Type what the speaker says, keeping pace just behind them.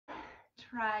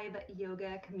Tribe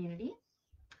Yoga community.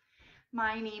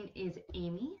 My name is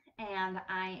Amy, and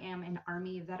I am an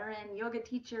Army veteran yoga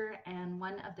teacher and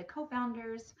one of the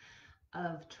co-founders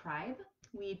of Tribe.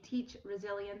 We teach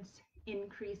resilience,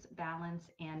 increase balance,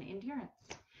 and endurance.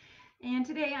 And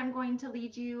today I'm going to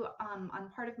lead you on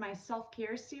part of my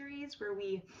self-care series where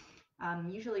we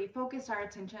usually focus our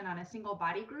attention on a single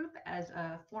body group as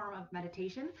a form of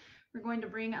meditation. We're going to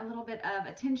bring a little bit of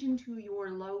attention to your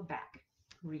low back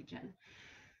region.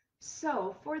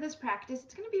 So for this practice,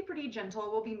 it's going to be pretty gentle.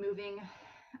 We'll be moving,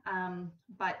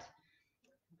 but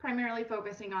primarily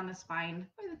focusing on the spine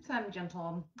with some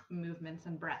gentle movements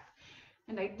and breath.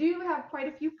 And I do have quite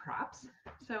a few props,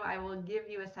 so I will give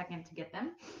you a second to get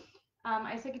them.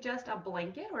 I suggest a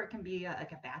blanket, or it can be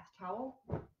like a bath towel,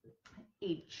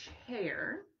 a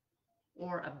chair,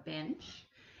 or a bench,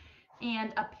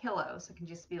 and a pillow. So it can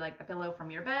just be like the pillow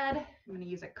from your bed. I'm going to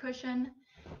use a cushion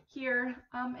here,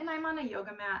 and I'm on a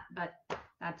yoga mat, but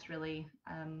that's really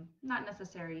not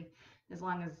necessary as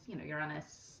long as you're on a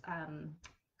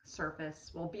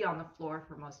surface. We'll be on the floor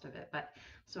for most of it, but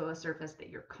so a surface that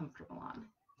you're comfortable on.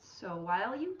 So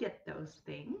while you get those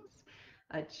things,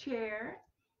 a chair,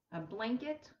 a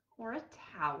blanket, or a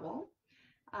towel,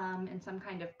 and some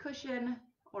kind of cushion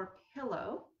or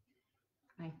pillow,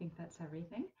 I think that's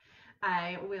everything.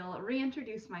 I will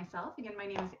reintroduce myself. Again, my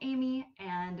name is Amy,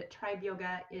 and Tribe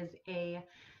Yoga is a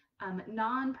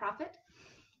nonprofit.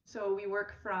 So we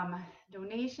work from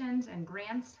donations and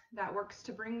grants that works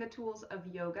to bring the tools of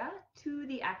yoga to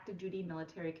the active duty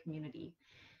military community.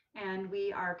 And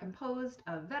we are composed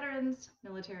of veterans,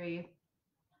 military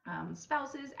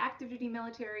spouses, active duty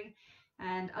military,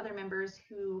 and other members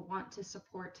who want to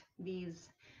support these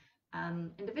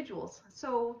individuals.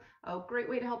 So a great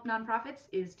way to help nonprofits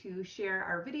is to share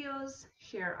our videos,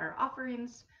 share our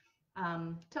offerings,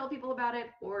 tell people about it,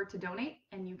 or to donate.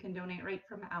 And you can donate right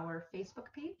from our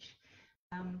Facebook page.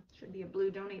 Should be a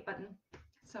blue donate button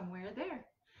somewhere there.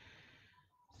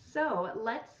 So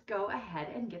let's go ahead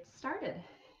and get started.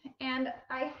 And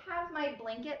I have my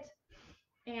blanket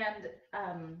and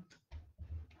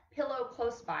pillow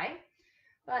close by,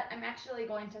 but I'm actually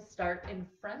going to start in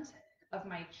front of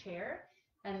my chair,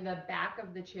 and the back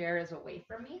of the chair is away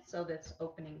from me, so this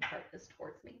opening part is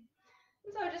towards me.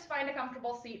 And so just find a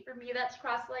comfortable seat. For me, that's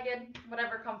cross-legged,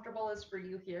 whatever comfortable is for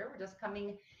you here. We're just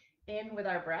coming in with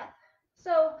our breath.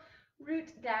 So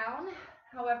root down,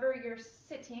 however you're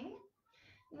sitting.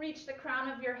 Reach the crown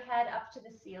of your head up to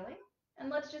the ceiling. And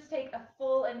let's just take a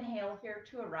full inhale here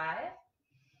to arrive.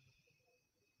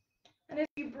 And as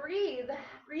you breathe,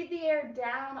 breathe the air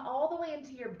down all the way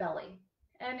into your belly.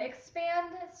 And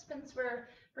expand, since we're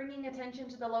bringing attention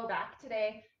to the low back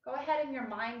today, go ahead in your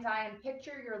mind's eye and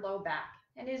picture your low back.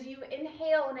 And as you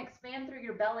inhale and expand through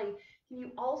your belly, can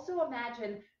you also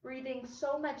imagine breathing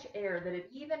so much air that it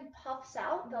even puffs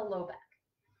out the low back?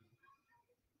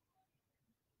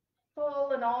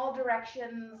 Full in all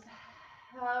directions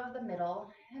of the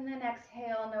middle. And then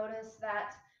exhale, notice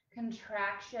that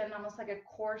contraction, almost like a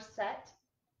corset,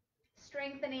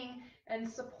 strengthening and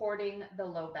supporting the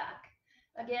low back.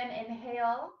 Again,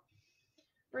 inhale,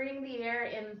 bring the air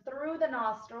in through the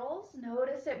nostrils.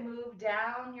 Notice it move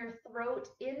down your throat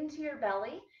into your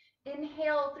belly.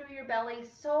 Inhale through your belly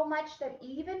so much that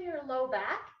even your low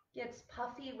back gets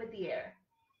puffy with the air.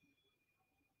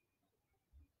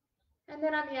 And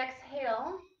then on the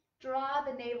exhale, draw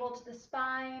the navel to the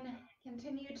spine.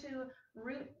 Continue to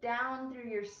root down through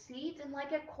your seat, and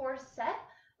like a corset,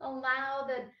 allow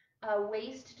the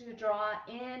waist to draw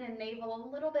in and navel a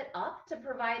little bit up to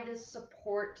provide this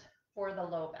support for the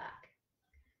low back.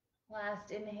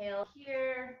 Last inhale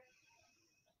here.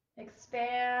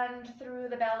 Expand through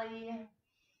the belly. I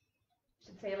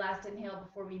should say last inhale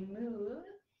before we move.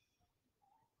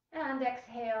 And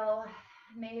exhale,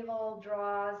 navel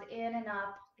draws in and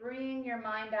up. Bring your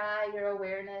mind eye, your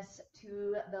awareness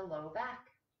to the low back.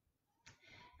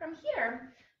 From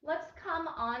here, let's come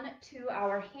on to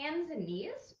our hands and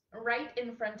knees right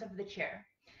in front of the chair.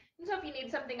 And so if you need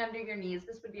something under your knees,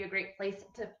 this would be a great place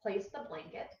to place the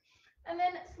blanket. And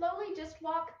then slowly just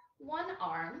walk one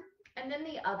arm and then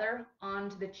the other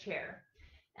onto the chair.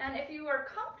 And if you are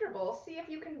comfortable, see if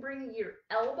you can bring your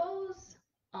elbows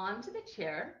onto the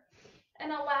chair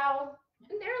and allow,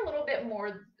 and they're a little bit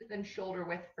more than shoulder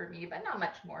width for me, but not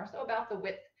much more, so about the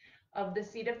width of the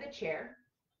seat of the chair.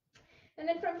 And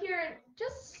then from here,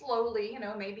 just slowly,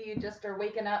 maybe you just are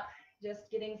waking up, just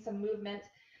getting some movement,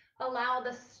 allow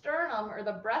the sternum or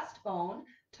the breastbone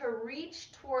to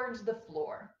reach towards the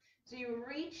floor. So you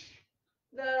reach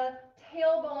the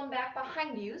tailbone back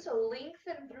behind you, so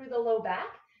lengthen through the low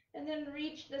back, and then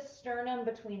reach the sternum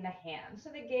between the hands. So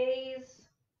the gaze,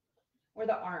 or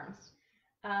the arms,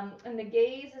 and the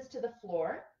gaze is to the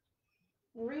floor.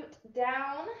 Root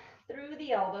down through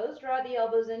the elbows, draw the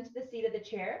elbows into the seat of the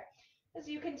chair as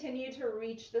you continue to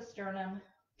reach the sternum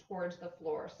towards the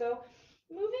floor. So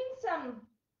moving some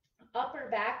upper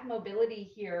back mobility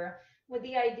here with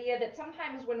the idea that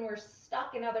sometimes when we're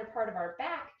stuck in other part of our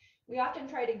back, we often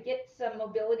try to get some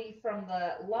mobility from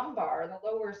the lumbar, the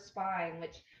lower spine,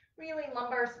 which really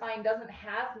lumbar spine doesn't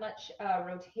have much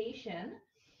rotation.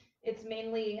 It's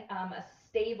mainly a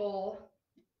stable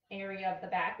area of the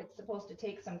back. It's supposed to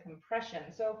take some compression.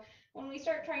 So when we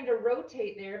start trying to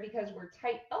rotate there because we're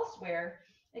tight elsewhere,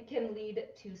 it can lead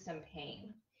to some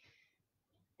pain.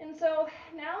 And so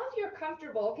now if you're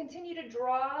comfortable, continue to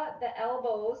draw the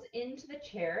elbows into the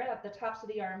chair, at the tops of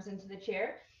the arms into the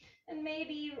chair, and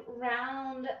maybe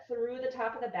round through the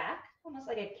top of the back, almost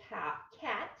like a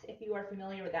cat, if you are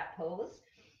familiar with that pose.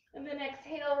 And then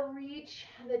exhale, reach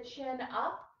the chin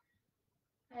up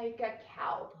like a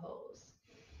cow pose.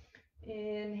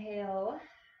 Inhale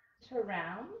to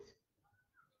round.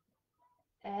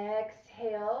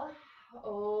 Exhale,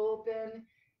 open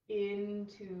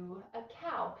into a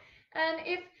cow. And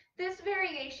if this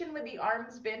variation with the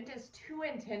arms bent is too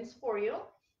intense for you,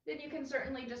 then you can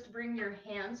certainly just bring your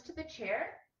hands to the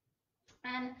chair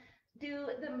and do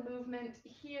the movement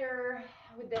here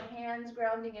with the hands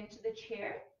grounding into the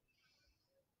chair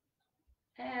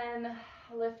and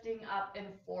lifting up and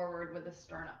forward with the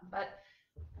sternum. But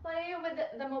play with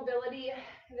the mobility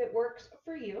that works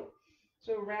for you.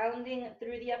 So rounding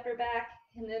through the upper back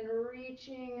and then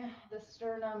reaching the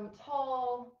sternum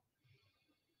tall.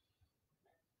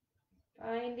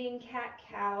 Finding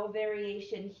cat-cow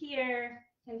variation here.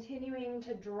 Continuing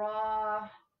to draw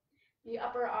the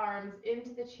upper arms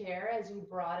into the chair as you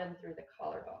broaden through the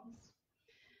collarbones.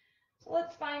 So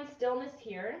let's find stillness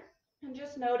here and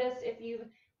just notice if you've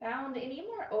found any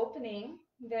more opening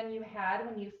than you had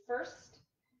when you first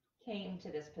came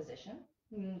to this position.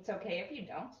 It's okay if you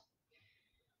don't.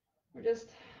 We're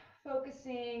just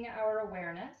focusing our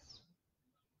awareness.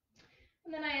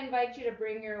 And then I invite you to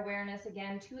bring your awareness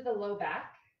again to the low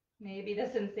back. Maybe the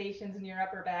sensations in your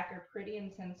upper back are pretty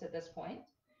intense at this point.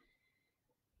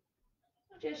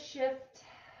 Just shift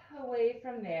away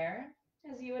from there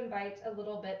as you invite a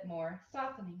little bit more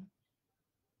softening.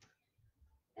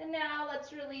 And now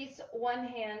let's release one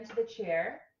hand to the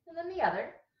chair and then the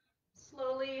other.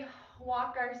 Slowly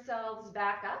walk ourselves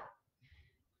back up.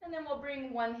 And then we'll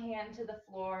bring one hand to the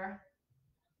floor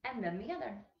and then the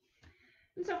other.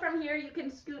 And so from here, you can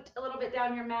scoot a little bit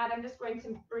down your mat. I'm just going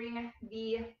to bring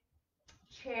the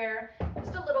chair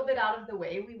just a little bit out of the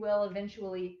way. We will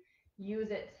eventually use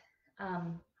it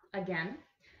again.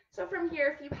 So from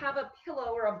here, if you have a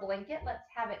pillow or a blanket, let's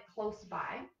have it close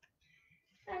by.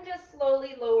 And just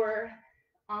slowly lower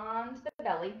onto the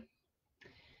belly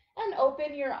and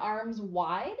open your arms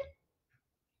wide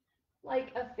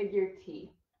like a figure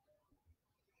T.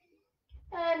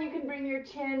 And you can bring your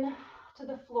chin to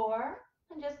the floor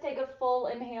and just take a full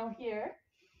inhale here.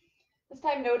 This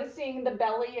time noticing the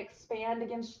belly expand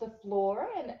against the floor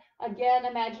and again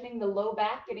imagining the low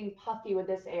back getting puffy with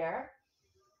this air.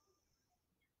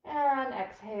 And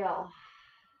exhale.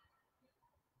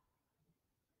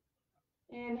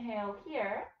 Inhale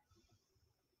here.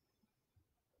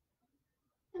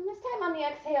 And this time on the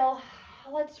exhale,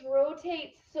 let's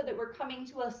rotate so that we're coming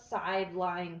to a side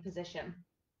lying position.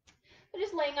 So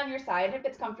just laying on your side. If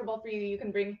it's comfortable for you, you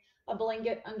can bring a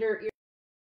blanket under your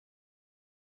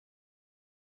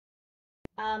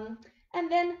and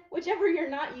then whichever you're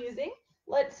not using,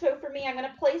 so for me, I'm going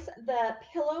to place the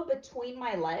pillow between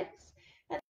my legs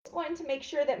and it's going to make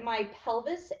sure that my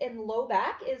pelvis and low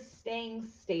back is staying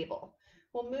stable.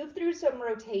 We'll move through some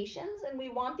rotations and we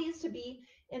want these to be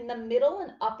in the middle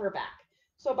and upper back.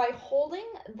 So by holding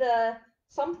the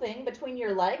something between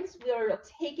your legs, we'll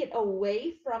take it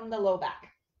away from the low back.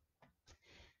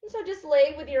 And so just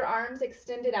lay with your arms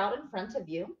extended out in front of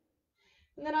you.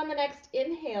 And then on the next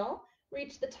inhale,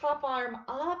 reach the top arm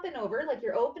up and over like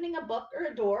you're opening a book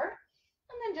or a door.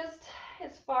 And then just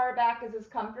as far back as is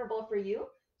comfortable for you.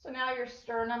 So now your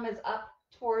sternum is up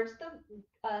towards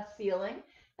the ceiling.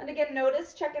 And again,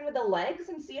 notice, check in with the legs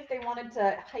and see if they wanted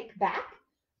to hike back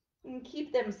and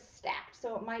keep them stacked.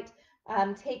 So it might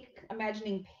take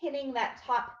imagining pinning that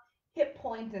top hip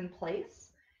point in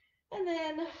place and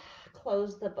then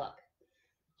close the book.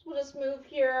 So we'll just move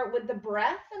here with the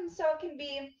breath, and so it can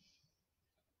be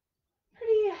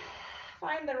pretty,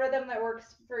 find the rhythm that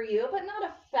works for you, but not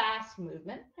a fast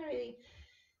movement. Pretty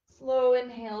slow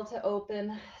inhale to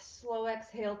open, slow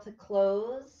exhale to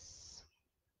close.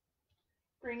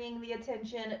 bringing the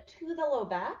attention to the low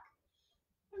back,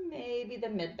 or maybe the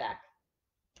mid back.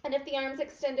 And if the arms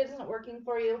extended isn't working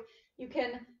for you, you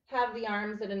can have the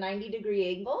arms at a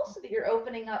 90-degree angle so that you're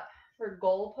opening up for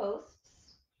goal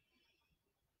posts.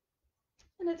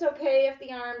 And it's okay if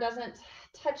the arm doesn't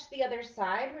touch the other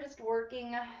side. We're just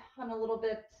working on a little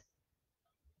bit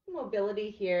of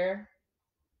mobility here.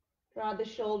 Draw the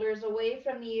shoulders away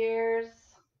from the ears.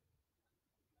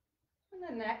 And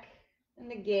the neck and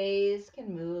the gaze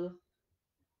can move.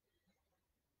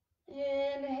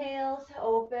 Inhale to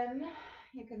open.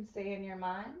 You can stay in your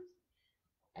mind.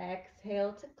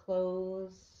 Exhale to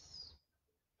close.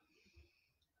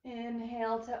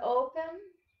 Inhale to open.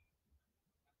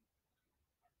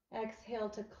 Exhale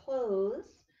to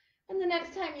close. And the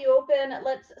next time you open,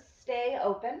 let's stay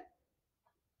open.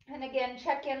 And again,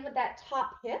 check in with that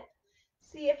top hip.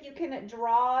 See if you can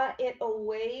draw it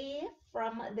away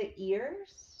from the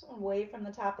ears, away from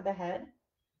the top of the head.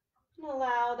 And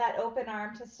allow that open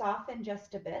arm to soften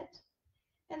just a bit.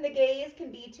 And the gaze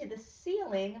can be to the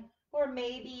ceiling or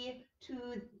maybe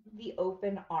to the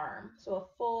open arm. So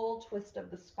a full twist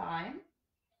of the spine,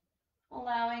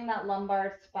 allowing that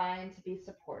lumbar spine to be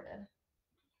supported.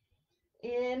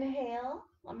 Inhale,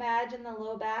 imagine the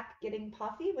low back getting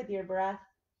puffy with your breath.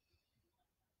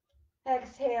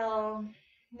 Exhale,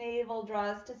 navel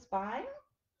draws to spine,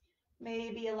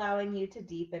 maybe allowing you to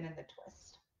deepen in the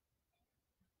twist.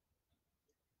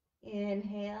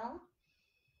 Inhale.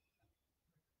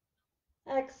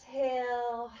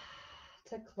 Exhale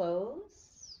to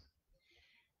close.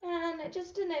 And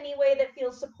just in any way that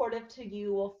feels supportive to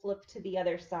you, we'll flip to the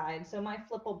other side. So my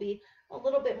flip will be a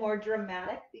little bit more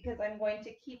dramatic because I'm going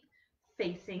to keep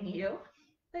facing you.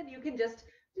 Then you can just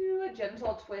do a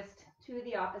gentle twist to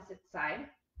the opposite side.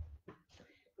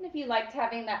 And if you liked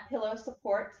having that pillow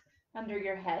support under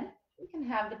your head, you can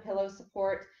have the pillow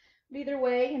support. But either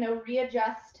way,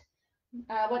 readjust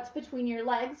what's between your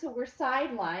legs. So we're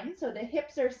sidelined, so the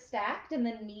hips are stacked and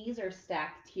the knees are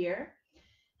stacked here.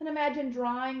 And imagine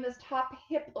drawing this top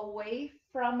hip away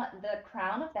from the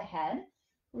crown of the head.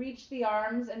 Reach the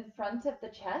arms in front of the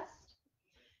chest.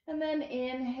 And then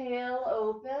inhale,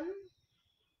 open.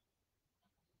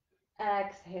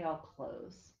 Exhale,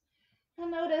 close.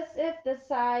 And notice if the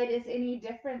side is any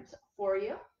different for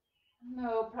you.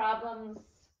 No problems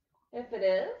if it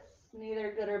is,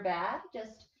 neither good or bad.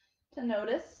 Just to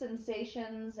notice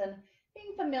sensations and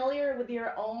being familiar with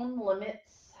your own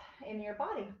limits in your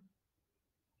body.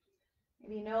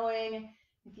 Maybe knowing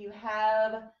if you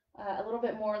have a little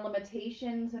bit more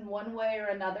limitations in one way or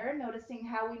another, noticing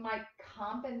how we might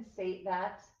compensate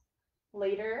that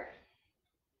later.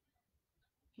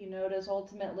 If you notice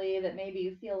ultimately that maybe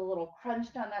you feel a little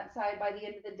crunched on that side by the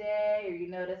end of the day, or you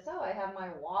notice, oh, I have my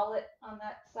wallet on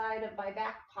that side of my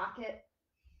back pocket.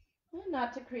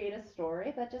 Not to create a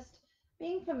story, but just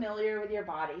being familiar with your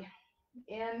body.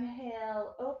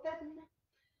 Inhale, open.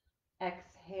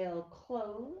 Exhale,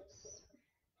 close.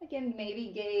 Again,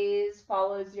 maybe gaze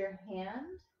follows your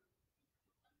hand.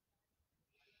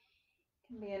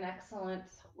 Can be an excellent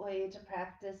way to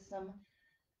practice some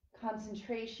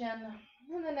concentration.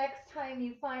 And the next time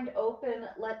you find open,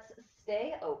 let's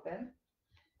stay open.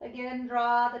 Again,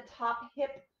 draw the top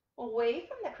hip away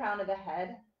from the crown of the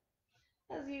head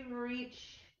as you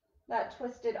reach that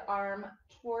twisted arm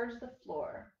towards the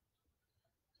floor.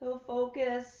 So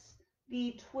focus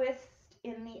the twist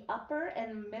in the upper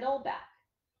and middle back.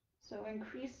 So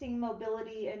increasing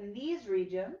mobility in these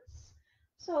regions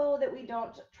so that we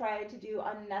don't try to do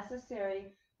unnecessary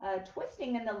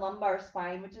twisting in the lumbar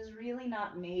spine, which is really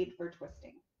not made for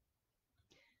twisting.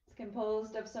 It's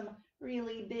composed of some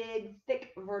really big, thick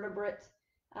vertebrae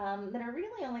that are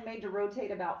really only made to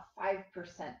rotate about 5%,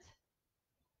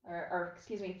 or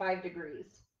excuse me, 5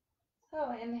 degrees.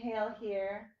 So inhale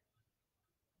here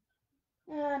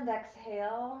and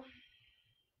exhale.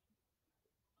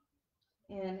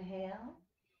 Inhale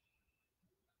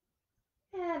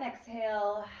and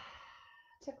exhale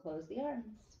to close the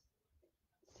arms.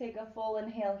 Let's take a full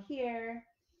inhale here.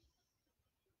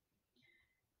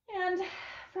 And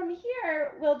from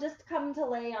here, we'll just come to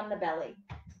lay on the belly.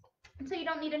 So you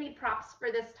don't need any props for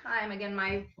this time. Again,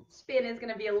 my spin is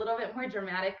going to be a little bit more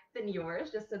dramatic than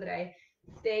yours, just so that I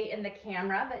stay in the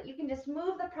camera. But you can just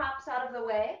move the props out of the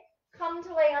way. Come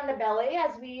to lay on the belly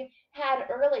as we had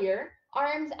earlier.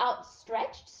 Arms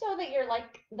outstretched so that you're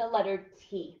like the letter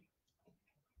T.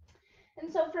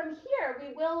 And so from here,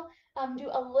 we will do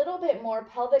a little bit more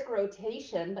pelvic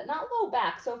rotation, but not low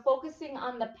back. So focusing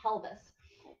on the pelvis.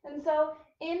 And so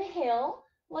inhale,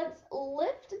 let's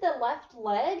lift the left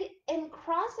leg and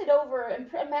cross it over. And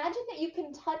imagine that you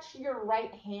can touch your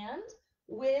right hand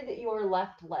with your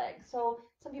left leg. So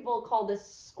some people call this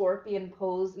scorpion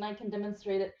pose, and I can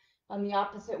demonstrate it on the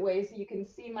opposite way so you can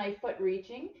see my foot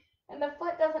reaching. And the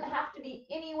foot doesn't have to be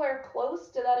anywhere close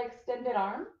to that extended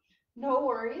arm. No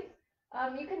worries.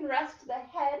 You can rest the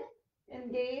head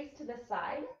and gaze to the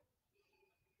side.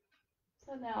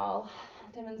 So now I'll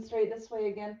demonstrate this way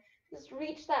again. Just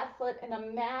reach that foot and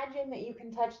imagine that you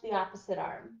can touch the opposite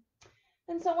arm.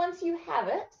 And so once you have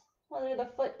it, whether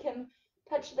the foot can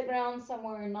touch the ground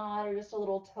somewhere or not, or just a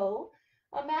little toe,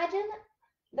 imagine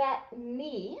that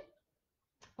knee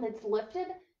that's lifted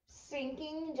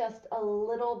sinking just a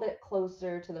little bit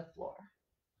closer to the floor.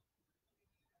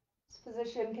 This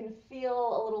position can feel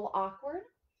a little awkward,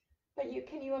 but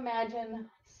can you imagine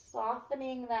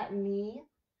softening that knee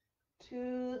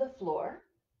to the floor?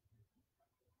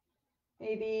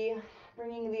 Maybe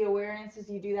bringing the awareness as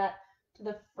you do that to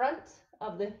the front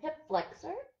of the hip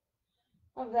flexor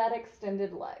of that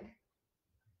extended leg.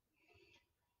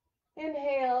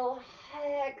 Inhale,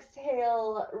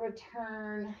 exhale,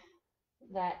 return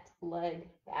that leg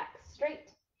back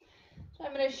straight. So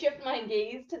I'm going to shift my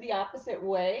gaze to the opposite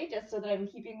way just so that I'm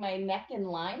keeping my neck in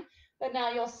line. But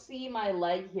now you'll see my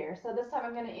leg here. So this time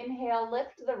I'm going to inhale,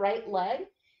 lift the right leg.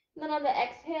 And then on the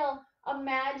exhale,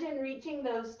 imagine reaching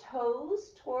those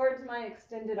toes towards my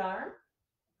extended arm.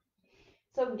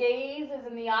 So gaze is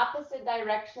in the opposite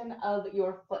direction of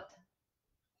your foot.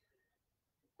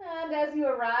 And as you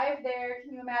arrive there,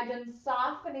 can you imagine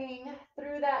softening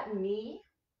through that knee?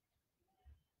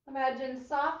 Imagine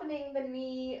softening the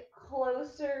knee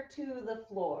closer to the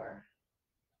floor.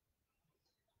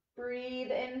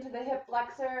 Breathe into the hip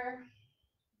flexor.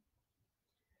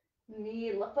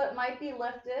 Foot might be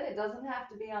lifted. It doesn't have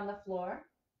to be on the floor.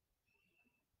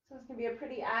 So it's going to be a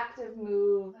pretty active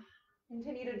move.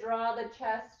 Continue to draw the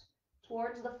chest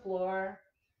towards the floor.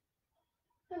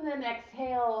 And then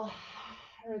exhale,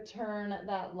 return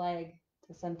that leg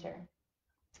to center.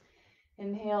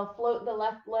 Inhale, float the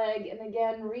left leg, and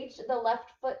again, reach the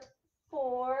left foot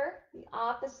for the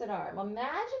opposite arm.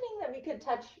 Imagining that we could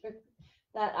touch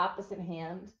that opposite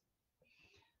hand.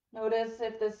 Notice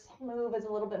if this move is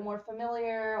a little bit more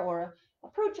familiar or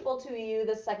approachable to you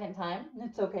the second time.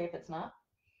 It's okay if it's not.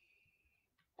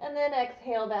 And then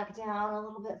exhale back down a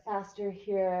little bit faster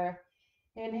here.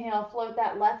 Inhale, float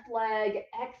that left leg.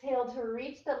 Exhale to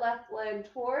reach the left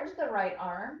leg towards the right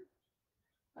arm.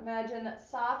 Imagine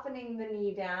softening the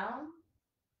knee down.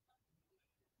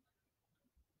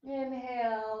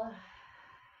 Inhale,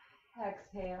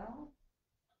 exhale.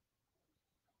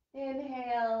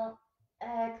 Inhale,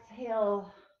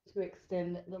 exhale to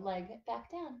extend the leg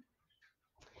back down.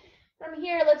 From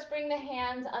here, let's bring the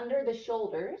hands under the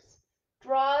shoulders.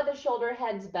 Draw the shoulder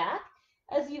heads back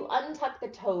as you untuck the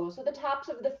toes. So the tops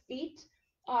of the feet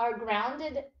are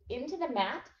grounded into the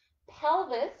mat.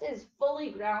 Pelvis is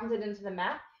fully grounded into the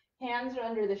mat. Hands are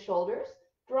under the shoulders.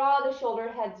 Draw the shoulder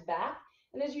heads back.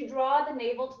 And as you draw the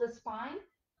navel to the spine,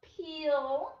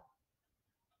 peel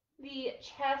the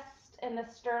chest and the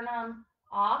sternum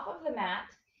off of the mat.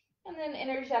 And then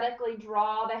energetically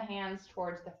draw the hands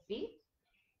towards the feet.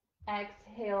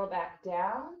 Exhale back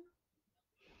down.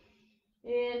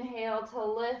 Inhale to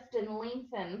lift and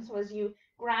lengthen. So as you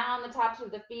ground the tops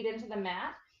of the feet into the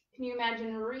mat, can you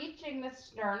imagine reaching the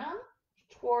sternum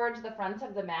towards the front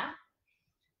of the mat?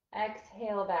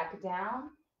 Exhale back down.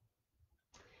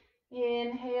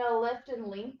 Inhale, lift and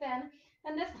lengthen.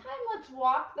 And this time let's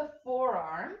walk the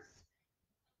forearms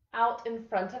out in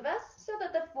front of us so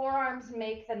that the forearms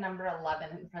make the number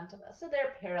 11 in front of us. So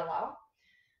they're parallel.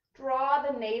 Draw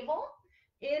the navel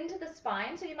into the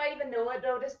spine. So you might even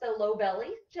notice the low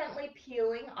belly gently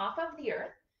peeling off of the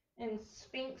earth in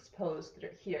Sphinx pose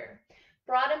through here.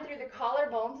 Broaden through the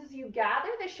collarbones as you gather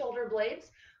the shoulder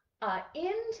blades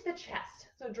into the chest.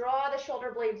 So draw the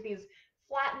shoulder blades, these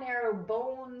flat, narrow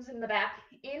bones in the back,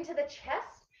 into the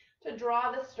chest to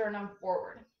draw the sternum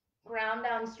forward. Ground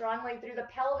down strongly through the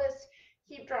pelvis.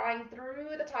 Keep drawing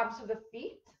through the tops of the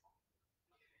feet.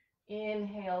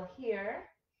 Inhale here.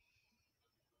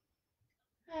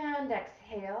 And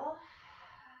exhale.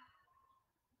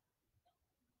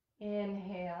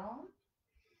 Inhale.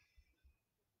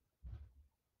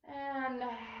 And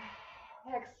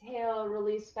exhale,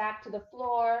 release back to the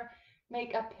floor.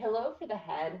 Make a pillow for the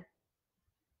head.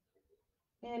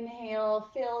 Inhale,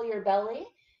 fill your belly.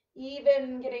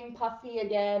 Even getting puffy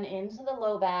again into the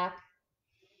low back.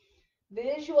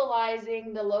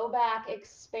 Visualizing the low back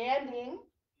expanding.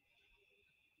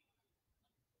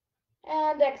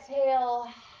 And exhale,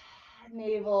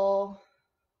 navel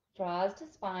draws to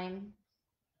spine.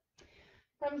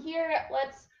 From here,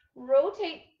 let's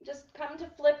rotate, just come to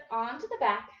flip onto the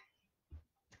back.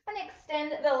 And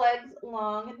extend the legs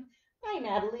long. And hi,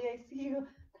 Natalie, I see you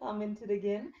commented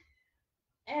again.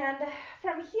 And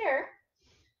from here,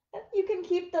 you can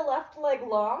keep the left leg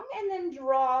long and then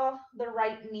draw the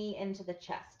right knee into the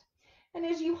chest. And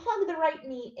as you hug the right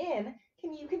knee in,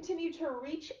 can you continue to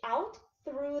reach out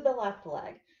through the left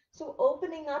leg? So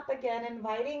opening up again,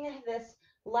 inviting this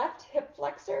left hip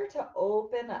flexor to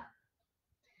open up.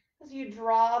 As you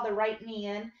draw the right knee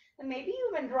in, and maybe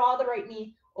you even draw the right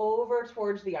knee over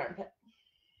towards the armpit.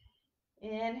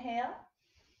 Inhale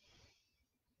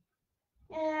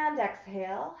and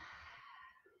exhale.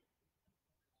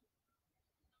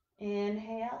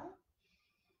 Inhale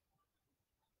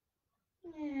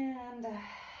and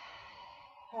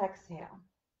exhale.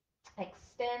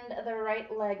 Extend the right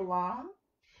leg long.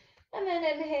 And then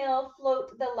inhale,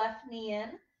 float the left knee in.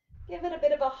 Give it a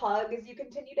bit of a hug as you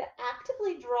continue to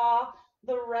actively draw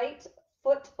the right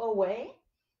foot away,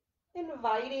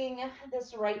 inviting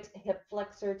this right hip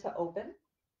flexor to open.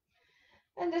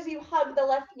 And as you hug the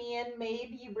left knee in,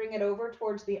 maybe you bring it over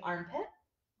towards the armpit.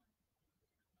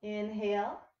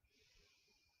 Inhale.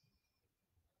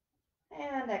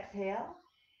 And exhale.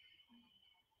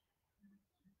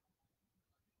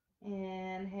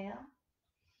 Inhale.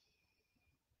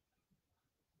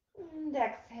 And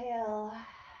exhale.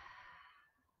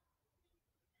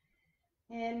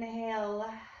 Inhale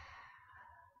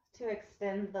to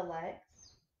extend the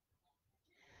legs.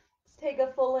 Let's take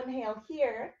a full inhale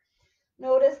here.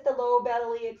 Notice the low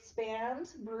belly expand.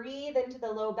 Breathe into the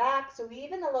low back. So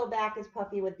even the low back is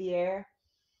puffy with the air.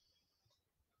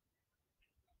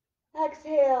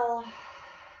 Exhale.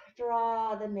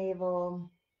 Draw the navel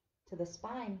to the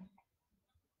spine.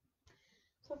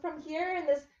 So from here in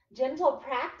this gentle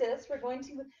practice, we're going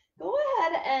to go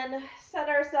ahead and set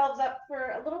ourselves up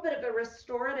for a little bit of a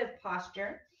restorative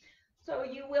posture. So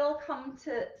you will come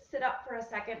to sit up for a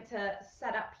second to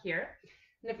set up here.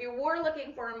 And if you were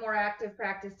looking for a more active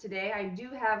practice today, I do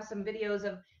have some videos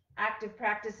of active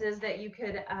practices that you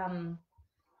could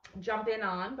jump in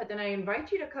on, but then I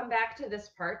invite you to come back to this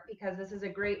part because this is a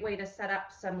great way to set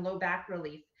up some low back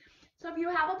relief. So if you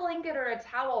have a blanket or a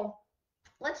towel,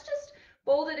 let's just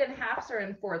fold it in halves or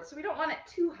in fourths. So we don't want it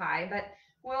too high, but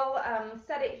we'll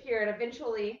set it here and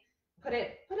eventually put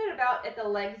it about at the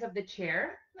legs of the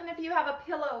chair. And if you have a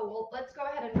pillow, well, let's go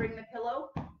ahead and bring the pillow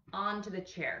onto the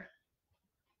chair.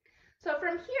 So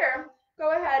from here,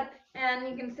 go ahead and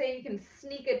you can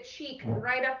sneak a cheek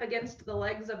right up against the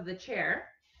legs of the chair.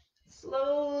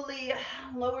 Slowly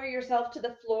lower yourself to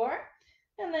the floor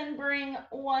and then bring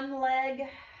one leg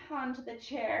onto the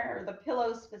chair, or the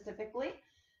pillow specifically,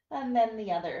 and then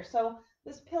the other. So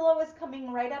this pillow is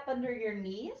coming right up under your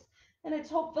knees, and it's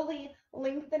hopefully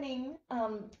lengthening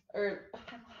or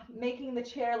making the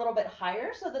chair a little bit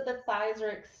higher so that the thighs are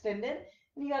extended,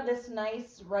 and you have this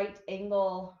nice right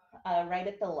angle right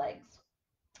at the legs.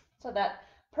 So that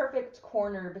perfect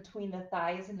corner between the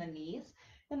thighs and the knees,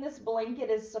 and this blanket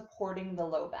is supporting the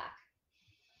low back.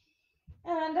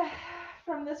 And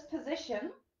from this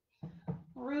position,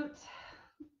 root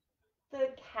the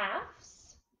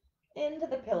calves into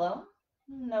the pillow.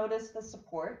 Notice the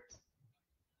support.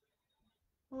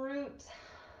 Root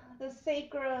the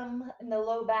sacrum and the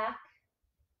low back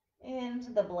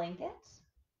into the blanket.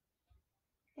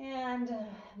 And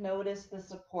notice the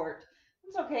support.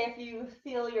 It's okay if you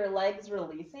feel your legs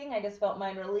releasing. I just felt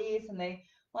mine release and they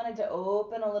wanted to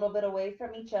open a little bit away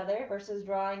from each other versus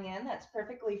drawing in. That's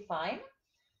perfectly fine.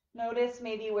 Notice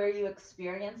maybe where you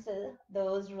experience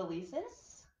those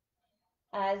releases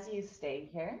as you stay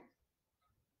here.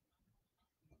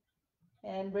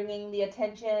 And bringing the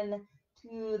attention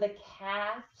to the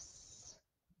calves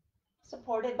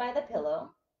supported by the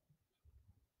pillow.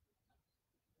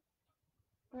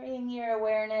 Bring your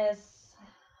awareness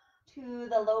to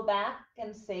the low back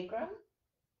and sacrum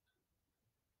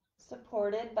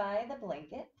supported by the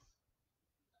blanket.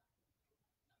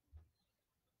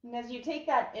 And as you take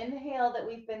that inhale that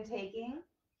we've been taking,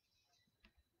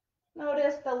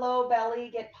 notice the low belly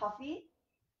get puffy.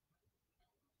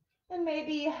 And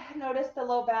maybe notice the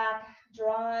low back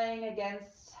drawing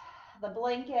against the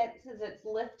blanket. As it's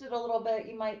lifted a little bit,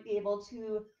 you might be able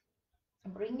to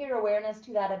bring your awareness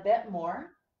to that a bit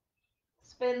more.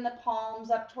 Spin the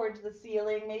palms up towards the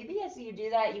ceiling. Maybe as you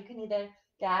do that, you can either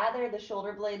gather the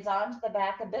shoulder blades onto the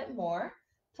back a bit more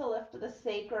to lift the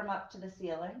sacrum up to the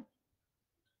ceiling.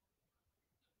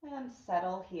 And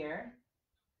settle here.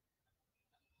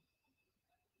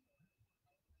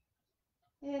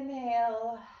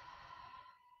 Inhale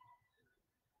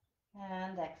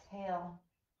and exhale.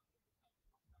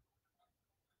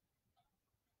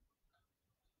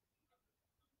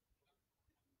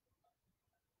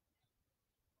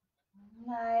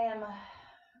 I am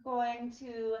going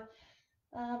to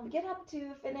get up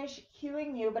to finish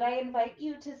cueing you, but I invite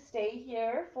you to stay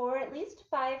here for at least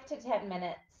 5 to 10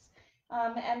 minutes.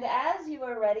 And as you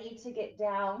are ready to get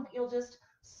down, you'll just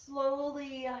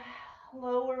slowly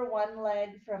lower one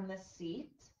leg from the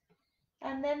seat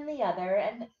and then the other,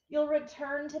 and you'll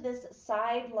return to this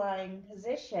side lying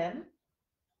position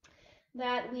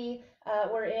that we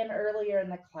were in earlier in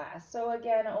the class. So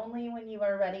again, only when you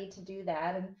are ready to do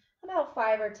that, in about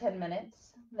 5 or 10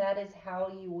 minutes, that is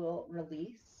how you will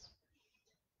release.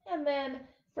 And then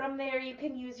from there, you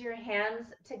can use your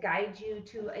hands to guide you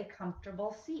to a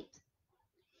comfortable seat.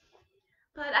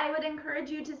 But I would encourage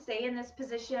you to stay in this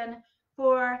position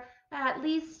for at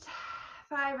least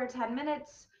 5 or 10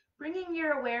 minutes, bringing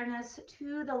your awareness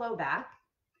to the low back,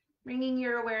 bringing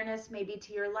your awareness maybe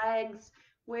to your legs.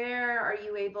 Where are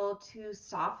you able to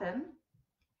soften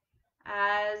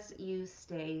as you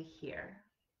stay here?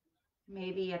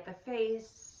 Maybe at the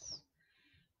face,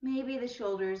 maybe the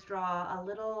shoulders draw a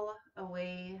little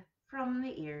away from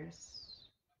the ears.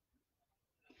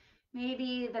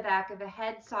 Maybe the back of the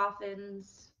head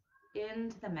softens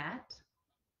into the mat.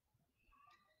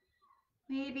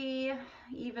 Maybe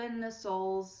even the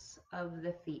soles of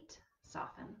the feet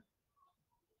soften.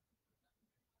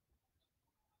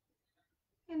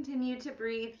 Continue to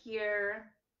breathe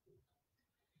here.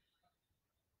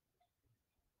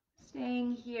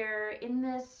 Staying here in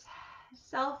this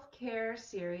self-care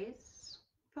series,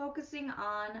 focusing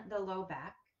on the low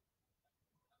back.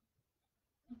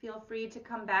 Feel free to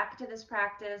come back to this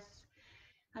practice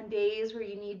on days where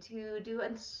you need to do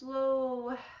a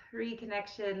slow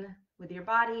reconnection with your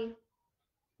body,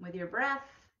 with your breath,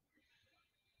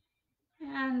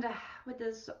 and with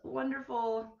this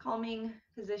wonderful calming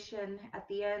position at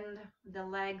the end, the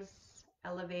legs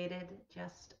elevated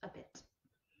just a bit.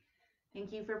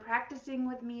 Thank you for practicing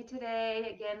with me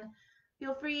today. Again,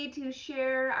 feel free to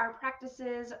share our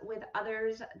practices with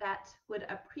others that would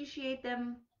appreciate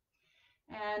them.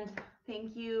 And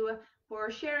thank you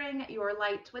for sharing your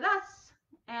light with us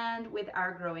and with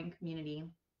our growing community.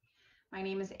 My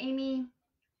name is Amy.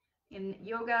 In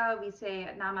yoga, we say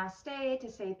namaste to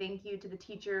say thank you to the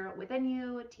teacher within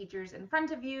you, teachers in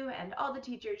front of you, and all the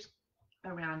teachers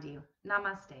around you.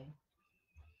 Namaste.